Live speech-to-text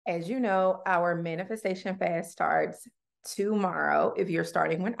As you know, our manifestation fast starts tomorrow if you're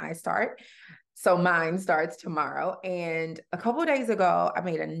starting when I start. So mine starts tomorrow. And a couple of days ago, I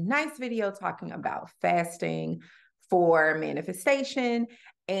made a nice video talking about fasting for manifestation.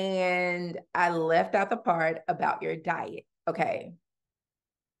 And I left out the part about your diet. Okay.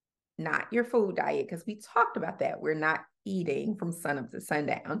 Not your food diet, because we talked about that. We're not eating from sunup to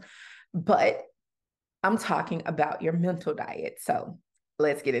sundown, but I'm talking about your mental diet. So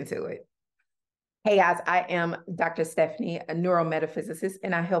let's get into it. Hey guys, I am Dr. Stephanie, a neurometaphysicist,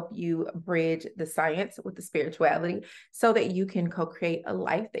 and I help you bridge the science with the spirituality so that you can co create a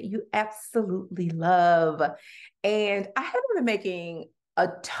life that you absolutely love. And I haven't been making a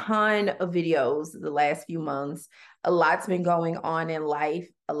ton of videos the last few months. A lot's been going on in life,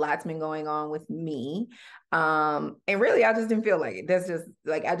 a lot's been going on with me. And really, I just didn't feel like it. That's just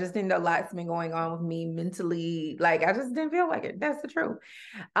like, I just didn't, a lot's been going on with me mentally. Like, I just didn't feel like it. That's the truth.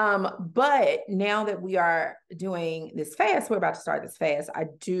 But now that we are doing this fast, we're about to start this fast. I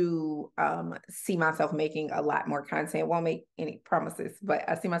do see myself making a lot more content. Won't make any promises, but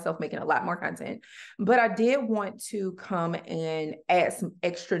I see myself making a lot more content. But I did want to come and add some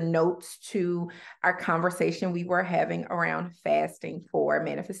extra notes to our conversation we were having around fasting for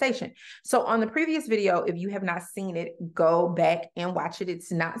manifestation. So on the previous video, if you have not seen it, go back and watch it.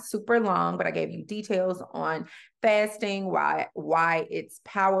 It's not super long, but I gave you details on fasting, why it's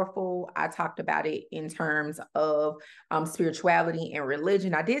powerful. I talked about it in terms of spirituality and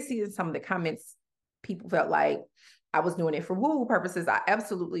religion. I did see in some of the comments, people felt like I was doing it for woo purposes. I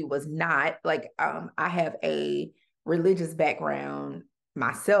absolutely was not. Like, I have a religious background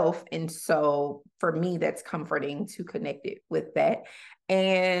myself, and so for me that's comforting to connect it with that.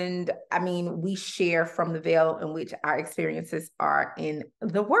 And I mean, we share from the veil in which our experiences are in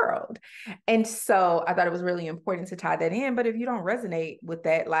the world. And so I thought it was really important to tie that in. But if you don't resonate with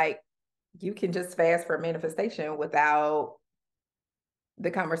that, like, you can just fast for manifestation without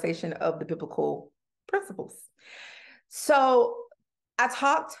the conversation of the biblical principles. So I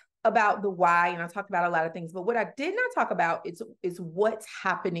talked about the why, and I talked about a lot of things, but what I did not talk about is what's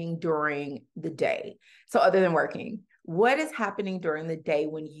happening during the day. So other than working, what is happening during the day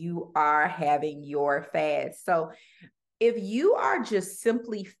when you are having your fast? So if you are just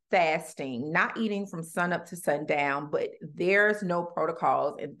simply fasting, not eating from sun up to sundown, but there's no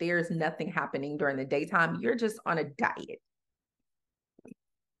protocols and there's nothing happening during the daytime, you're just on a diet.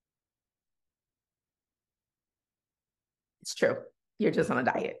 It's true. You're just on a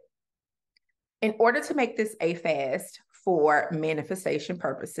diet. In order to make this a fast for manifestation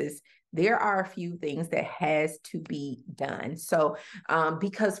purposes, there are a few things that has to be done. So,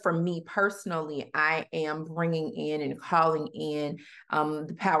 because for me personally, I am bringing in and calling in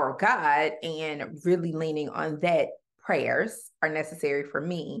the power of God and really leaning on that. Prayers are necessary for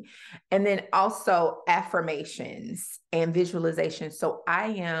me. And then also affirmations and visualization. So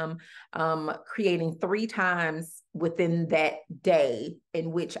I am creating 3 times within that day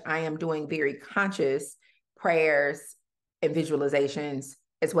in which I am doing very conscious prayers and visualizations,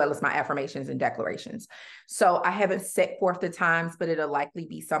 as well as my affirmations and declarations. So I haven't set forth the times, but it'll likely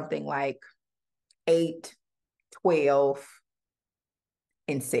be something like 8, 12,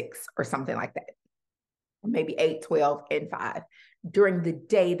 and 6, or something like that. Maybe 8, 12, and 5 during the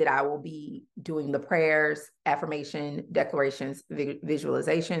day that I will be doing the prayers, affirmation, declarations,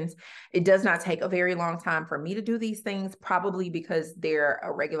 visualizations. It does not take a very long time for me to do these things, probably because they're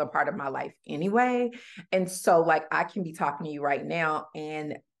a regular part of my life anyway. And so, like, I can be talking to you right now,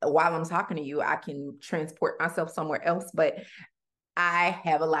 and while I'm talking to you, I can transport myself somewhere else, but I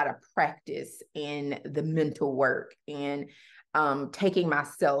have a lot of practice in the mental work and taking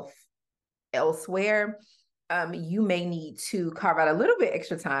myself elsewhere. You may need to carve out a little bit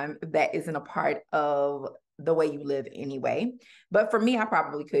extra time that isn't a part of the way you live anyway. But for me, I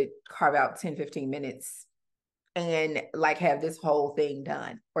probably could carve out 10, 15 minutes and like have this whole thing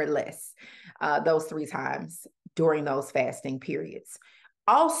done or less, those 3 times during those fasting periods.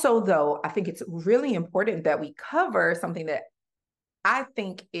 Also, though, I think it's really important that we cover something that I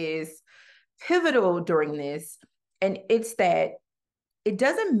think is pivotal during this, and it's that it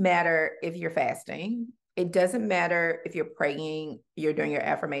doesn't matter if you're fasting. It doesn't matter if you're praying, you're doing your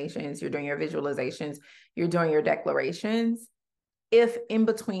affirmations, you're doing your visualizations, you're doing your declarations. If in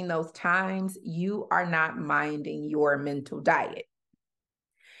between those times you are not minding your mental diet.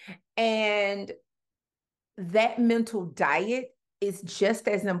 And that mental diet is just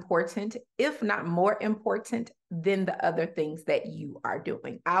as important, if not more important, than the other things that you are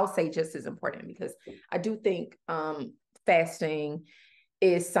doing. I'll say just as important because I do think fasting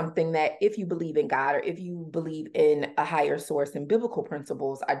is something that, if you believe in God or if you believe in a higher source and biblical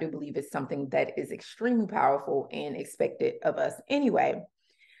principles, I do believe it's something that is extremely powerful and expected of us anyway.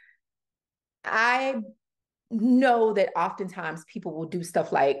 I know that oftentimes people will do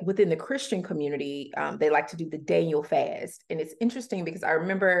stuff like within the Christian community, they like to do the Daniel fast. And it's interesting because I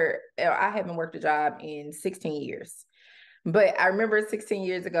remember I haven't worked a job in 16 years. But I remember 16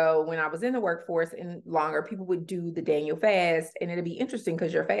 years ago when I was in the workforce and longer, people would do the Daniel fast. And it'd be interesting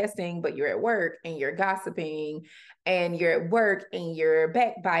because you're fasting, but you're at work and you're gossiping and you're at work and you're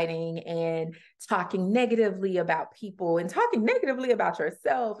backbiting and talking negatively about people and talking negatively about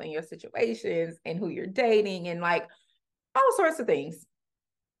yourself and your situations and who you're dating and like all sorts of things.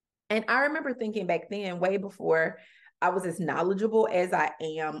 And I remember thinking back then, way before I was as knowledgeable as I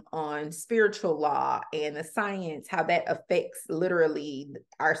am on spiritual law and the science, how that affects literally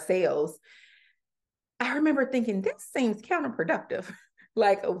ourselves. I remember thinking, this seems counterproductive.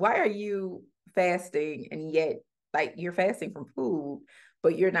 Like, why are you fasting and yet, like, you're fasting from food,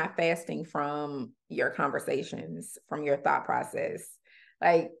 but you're not fasting from your conversations, from your thought process?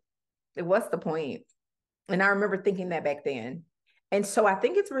 Like, what's the point? And I remember thinking that back then. And so I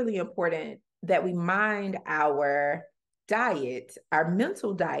think it's really important that we mind our diet, our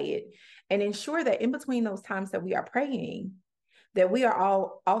mental diet, and ensure that in between those times that we are praying, that we are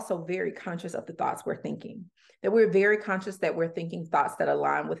all also very conscious of the thoughts we're thinking, that we're very conscious that we're thinking thoughts that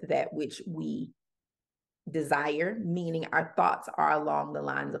align with that which we desire, meaning our thoughts are along the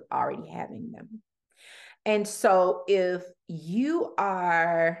lines of already having them. And so if you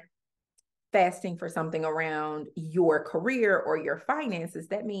are fasting for something around your career or your finances,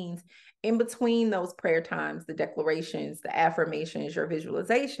 that means in between those prayer times, the declarations, the affirmations, your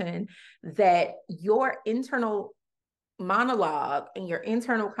visualization, that your internal monologue and your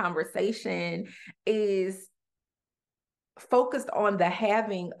internal conversation is focused on the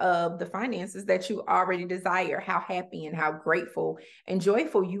having of the finances that you already desire, how happy and how grateful and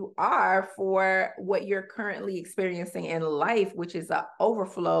joyful you are for what you're currently experiencing in life, which is an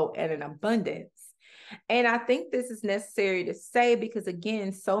overflow and an abundance. And I think this is necessary to say because,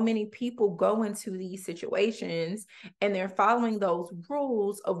 again, so many people go into these situations and they're following those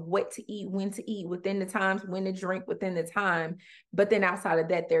rules of what to eat, when to eat, within the times, when to drink, within the time. But then outside of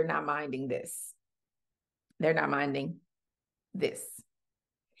that, they're not minding this. They're not minding this.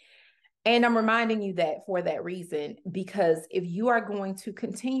 And I'm reminding you that for that reason, because if you are going to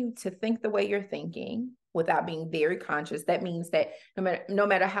continue to think the way you're thinking without being very conscious, that means that no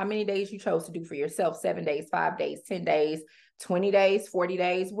matter how many days you chose to do for yourself, 7 days, 5 days, 10 days, 20 days, 40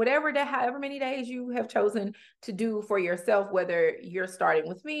 days, whatever that, however many days you have chosen to do for yourself, whether you're starting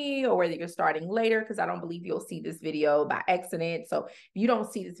with me or whether you're starting later, because I don't believe you'll see this video by accident. So if you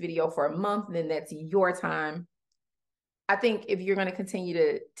don't see this video for a month, then that's your time. I think if you're going to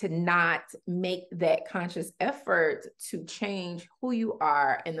continue to not make that conscious effort to change who you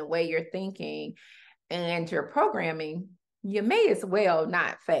are and the way you're thinking and your programming, you may as well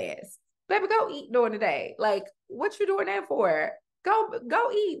not fast. Baby, go eat during the day. Like, what you doing that for? Go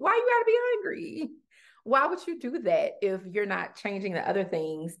eat. Why you gotta be hungry? Why would you do that if you're not changing the other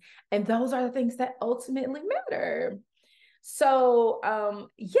things? And those are the things that ultimately matter. So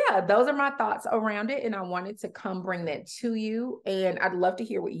yeah, those are my thoughts around it. And I wanted to come bring that to you. And I'd love to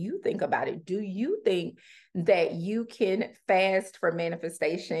hear what you think about it. Do you think that you can fast for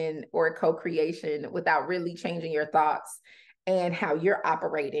manifestation or co-creation without really changing your thoughts and how you're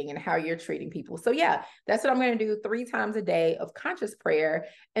operating and how you're treating people? So yeah, that's what I'm going to do 3 times a day of conscious prayer.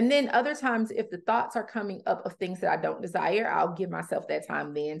 And then other times, if the thoughts are coming up of things that I don't desire, I'll give myself that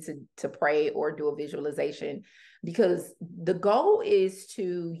time then to pray or do a visualization, because the goal is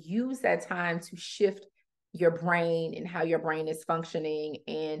to use that time to shift your brain and how your brain is functioning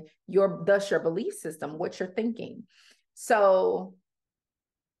and thus your belief system, what you're thinking. So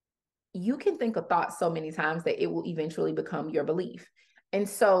you can think a thought so many times that it will eventually become your belief. And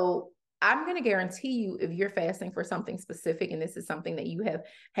so I'm going to guarantee you, if you're fasting for something specific, and this is something that you have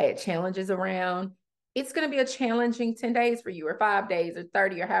had challenges around, it's going to be a challenging 10 days for you, or 5 days, or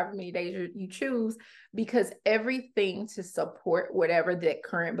 30, or however many days you choose, because everything to support whatever that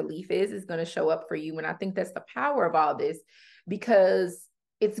current belief is going to show up for you. And I think that's the power of all this, because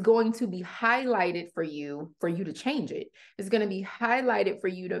it's going to be highlighted for you to change it. It's going to be highlighted for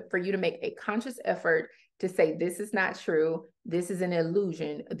you to make a conscious effort to say, this is not true. This is an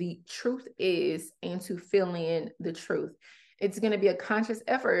illusion. The truth is, and to fill in the truth. It's going to be a conscious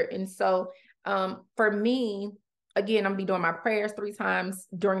effort. And so for me, again, I'm gonna be doing my prayers 3 times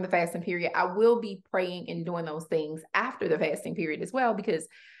during the fasting period. I will be praying and doing those things after the fasting period as well, because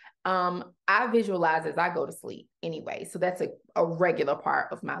I visualize as I go to sleep anyway. So that's a regular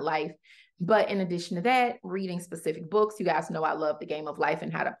part of my life. But in addition to that, reading specific books. You guys know I love The Game of Life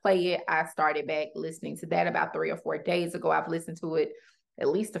and How to Play It. I started back listening to that about 3 or 4 days ago. I've listened to it at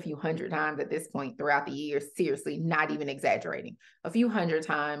least a few hundred times at this point throughout the years. Seriously, not even exaggerating. A few hundred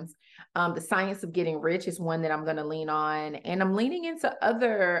times. The Science of Getting Rich is one that I'm going to lean on. And I'm leaning into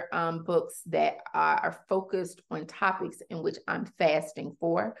other books that are focused on topics in which I'm fasting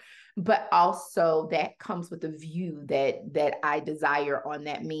for, but also that comes with a view that I desire on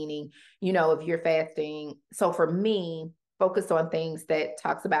that. Meaning, you know, if you're fasting, so for me, focus on things that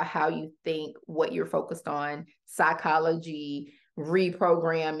talks about how you think, what you're focused on, psychology,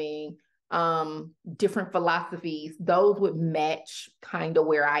 reprogramming, different philosophies. Those would match kind of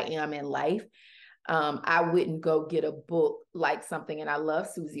where I am in life. I wouldn't go get a book like something, and I love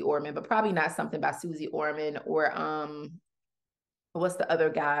Susie Orman, but probably not something by Susie Orman or what's the other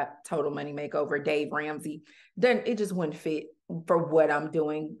guy, Total Money Makeover, Dave Ramsey. Then it just wouldn't fit for what I'm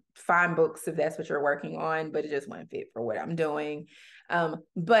doing. Fine books if that's what you're working on, but it just wouldn't fit for what I'm doing.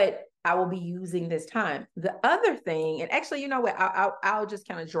 But I will be using this time. The other thing, and actually, you know what, I'll just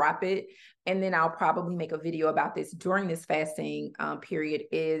kind of drop it, and then I'll probably make a video about this during this fasting period,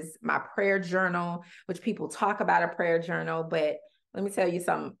 is my prayer journal, which people talk about a prayer journal, but let me tell you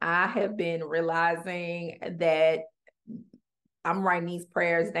something. I have been realizing that I'm writing these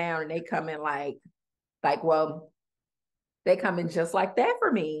prayers down and they come in well, they come in just like that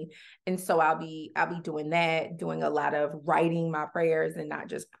for me. And so I'll be doing that, doing a lot of writing my prayers and not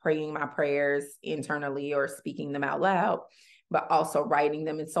just praying my prayers internally or speaking them out loud, but also writing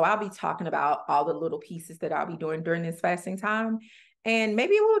them. And so I'll be talking about all the little pieces that I'll be doing during this fasting time. And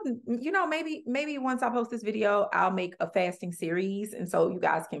maybe we'll, you know, maybe once I post this video, I'll make a fasting series. And so you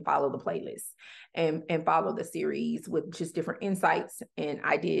guys can follow the playlist and follow the series with just different insights and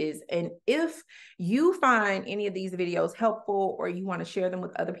ideas. And if you find any of these videos helpful, or you want to share them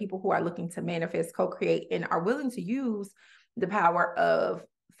with other people who are looking to manifest, co-create, and are willing to use the power of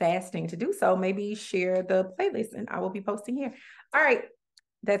fasting to do so, maybe share the playlist and I will be posting here. All right,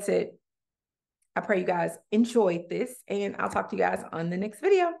 that's it. I pray you guys enjoyed this, and I'll talk to you guys on the next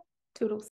video. Toodles.